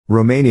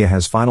Romania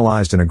has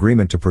finalized an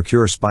agreement to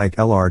procure Spike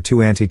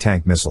LR2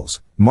 anti-tank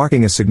missiles,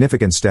 marking a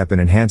significant step in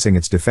enhancing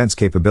its defense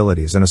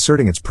capabilities and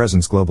asserting its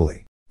presence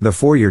globally. The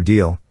 4-year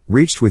deal,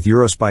 reached with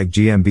Eurospike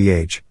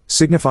GmbH,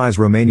 signifies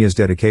Romania's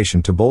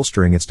dedication to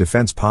bolstering its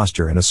defense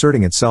posture and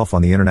asserting itself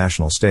on the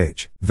international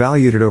stage.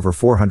 Valued at over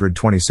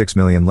 426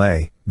 million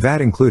lei, VAT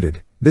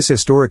included, this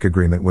historic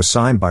agreement was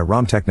signed by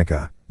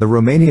Romtechnica, the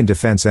Romanian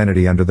defense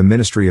entity under the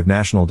Ministry of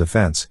National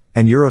Defense,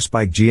 and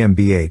Eurospike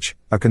GmbH,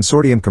 a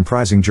consortium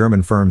comprising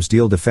German firms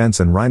Diehl Defense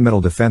and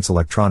Rheinmetall Defense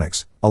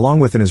Electronics, along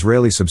with an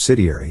Israeli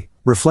subsidiary,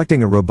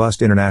 reflecting a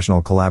robust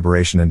international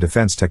collaboration in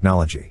defense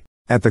technology.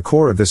 At the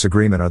core of this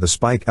agreement are the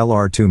Spike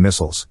LR2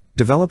 missiles,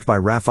 developed by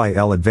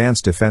Rafael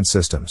Advanced Defense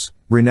Systems,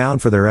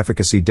 renowned for their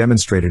efficacy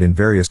demonstrated in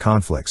various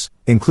conflicts,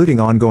 including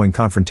ongoing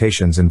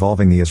confrontations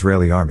involving the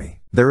Israeli army.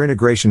 Their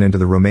integration into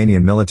the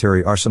Romanian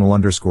military arsenal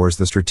underscores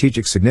the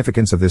strategic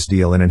significance of this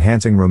deal in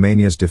enhancing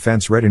Romania's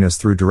defense readiness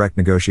through direct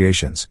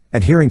negotiations,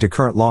 adhering to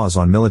current laws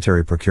on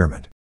military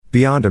procurement.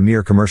 Beyond a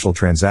mere commercial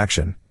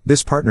transaction,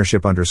 this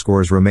partnership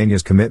underscores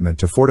Romania's commitment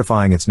to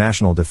fortifying its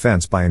national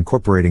defense by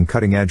incorporating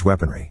cutting-edge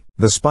weaponry.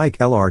 The Spike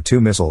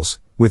LR2 missiles,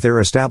 with their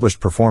established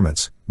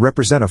performance,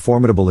 represent a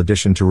formidable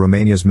addition to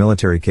Romania's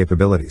military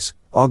capabilities,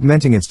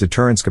 augmenting its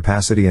deterrence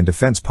capacity and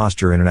defense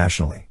posture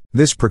internationally.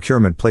 This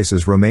procurement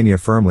places Romania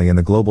firmly in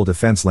the global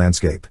defense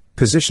landscape,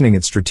 positioning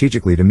it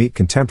strategically to meet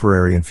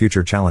contemporary and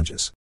future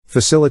challenges.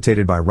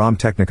 Facilitated by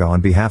Romtechnica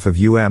on behalf of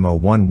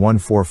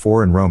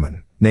UM01144 in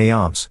Roman,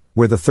 Neams,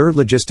 where the 3rd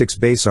Logistics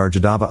Base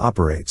Argedava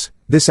operates,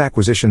 this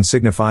acquisition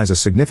signifies a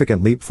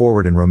significant leap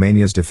forward in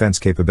Romania's defense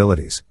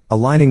capabilities,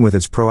 aligning with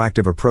its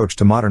proactive approach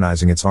to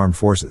modernizing its armed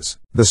forces.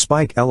 The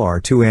Spike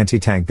LR2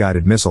 anti-tank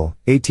guided missile,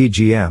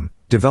 ATGM,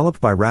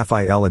 developed by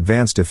Rafael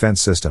Advanced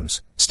Defense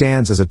Systems,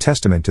 stands as a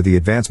testament to the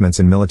advancements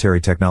in military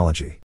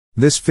technology.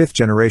 This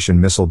 5th-generation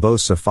missile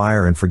boasts a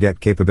fire-and-forget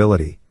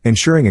capability,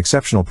 ensuring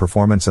exceptional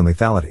performance and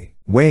lethality.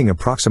 Weighing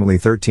approximately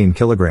 13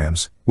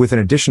 kilograms, with an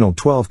additional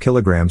 12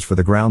 kilograms for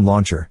the ground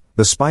launcher,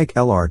 the Spike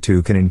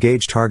LR2 can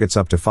engage targets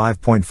up to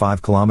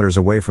 5.5 kilometers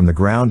away from the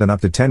ground and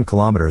up to 10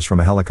 kilometers from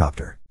a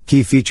helicopter.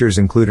 Key features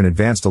include an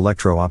advanced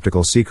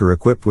electro-optical seeker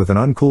equipped with an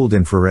uncooled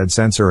infrared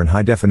sensor and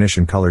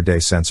high-definition color day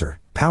sensor,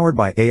 powered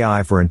by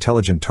AI for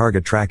intelligent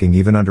target tracking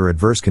even under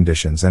adverse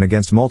conditions and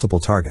against multiple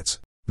targets.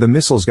 The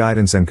missile's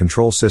guidance and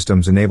control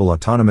systems enable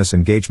autonomous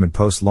engagement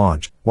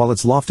post-launch, while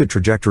its lofted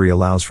trajectory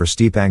allows for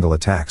steep angle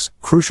attacks,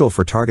 crucial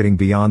for targeting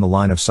beyond the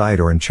line of sight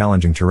or in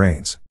challenging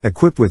terrains.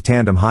 Equipped with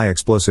tandem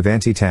high-explosive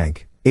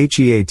anti-tank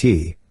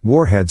 (HEAT)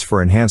 warheads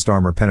for enhanced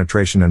armor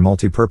penetration and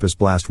multi-purpose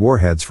blast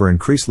warheads for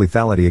increased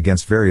lethality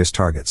against various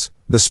targets,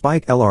 the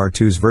Spike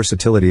LR2's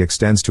versatility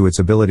extends to its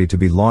ability to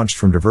be launched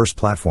from diverse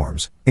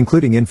platforms,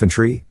 including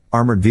infantry,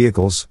 armored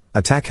vehicles,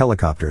 attack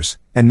helicopters,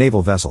 and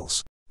naval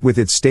vessels. With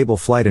its stable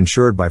flight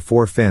ensured by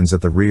 4 fins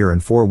at the rear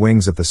and 4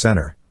 wings at the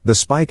center, the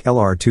Spike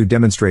LR2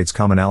 demonstrates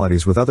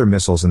commonalities with other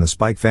missiles in the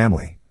Spike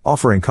family,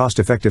 offering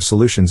cost-effective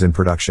solutions in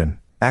production,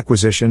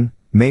 acquisition,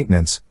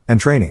 maintenance, and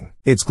training.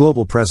 Its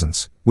global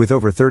presence, with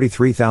over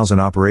 33,000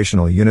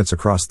 operational units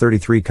across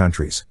 33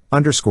 countries,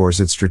 underscores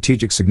its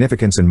strategic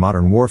significance in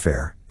modern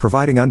warfare,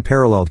 providing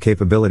unparalleled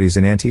capabilities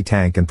in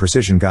anti-tank and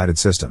precision-guided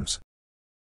systems.